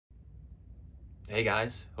Hey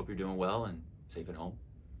guys, hope you're doing well and safe at home.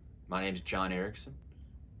 My name is John Erickson,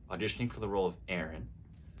 auditioning for the role of Aaron,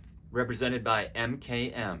 represented by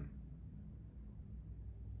MKM.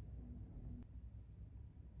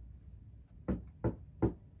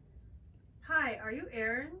 Hi, are you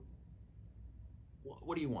Aaron?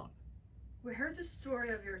 What do you want? We heard the story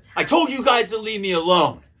of your attack. I told you guys to leave me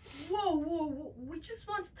alone! Whoa, we just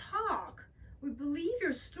want to talk. We believe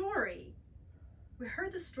your story. We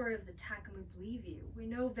heard the story of the attack and we believe you. We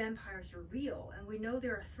know vampires are real and we know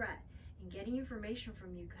they're a threat. And getting information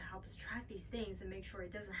from you can help us track these things and make sure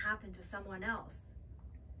it doesn't happen to someone else.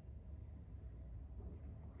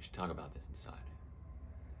 We should talk about this inside.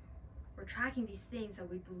 We're tracking these things that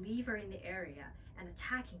we believe are in the area and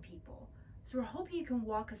attacking people. So we're hoping you can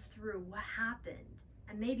walk us through what happened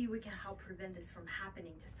and maybe we can help prevent this from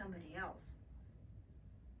happening to somebody else.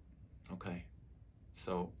 Okay,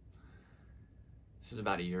 so this was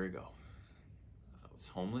about a year ago. I was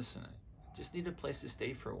homeless and I just needed a place to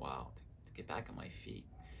stay for a while to get back on my feet.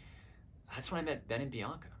 That's when I met Ben and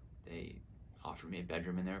Bianca. They offered me a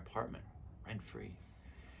bedroom in their apartment, rent-free.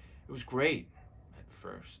 It was great at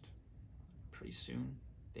first. Pretty soon,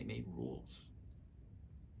 they made rules.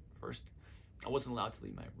 First, I wasn't allowed to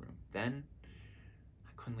leave my room. Then,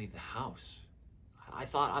 I couldn't leave the house. I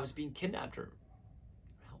thought I was being kidnapped or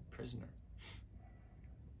held prisoner.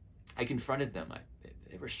 I confronted them.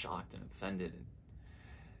 They were shocked and offended. And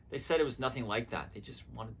they said it was nothing like that. They just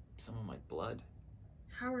wanted some of my blood.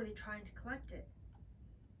 How are they trying to collect it?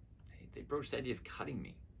 They broached the idea of cutting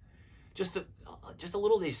me. Just a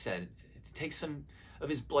little, they said, to take some of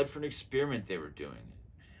his blood for an experiment they were doing.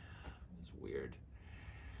 It was weird.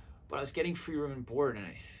 But I was getting free room and board, and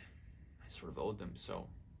I sort of owed them, so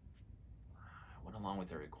I went along with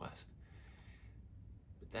their request.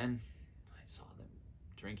 But then I saw them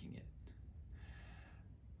drinking it.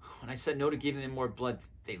 When I said no to giving them more blood,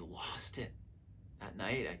 they lost it. That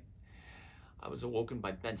night, I was awoken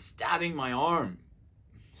by Ben stabbing my arm.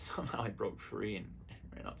 Somehow I broke free and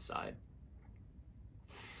ran outside.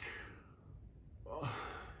 I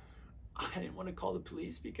didn't want to call the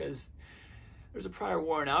police because there's a prior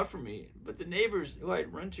warrant out for me, but the neighbors who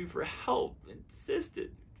I'd run to for help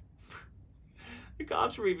insisted. The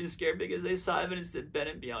cops were even scared because they saw evidence that Ben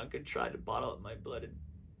and Bianca tried to bottle up my blood and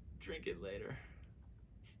drink it later.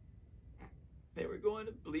 They were going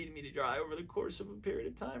to bleed me to dry over the course of a period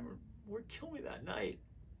of time or kill me that night.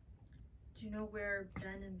 Do you know where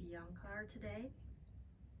Ben and Bianca are today?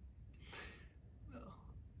 Well,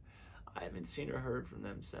 I haven't seen or heard from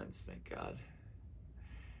them since, thank God.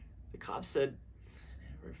 The cops said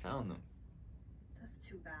they never found them. That's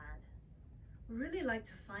too bad. We'd really like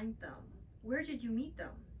to find them. Where did you meet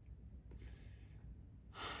them?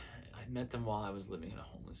 I met them while I was living in a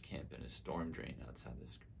homeless camp in a storm drain outside the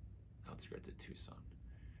outskirts of Tucson.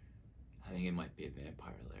 I think it might be a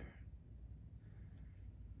vampire lair.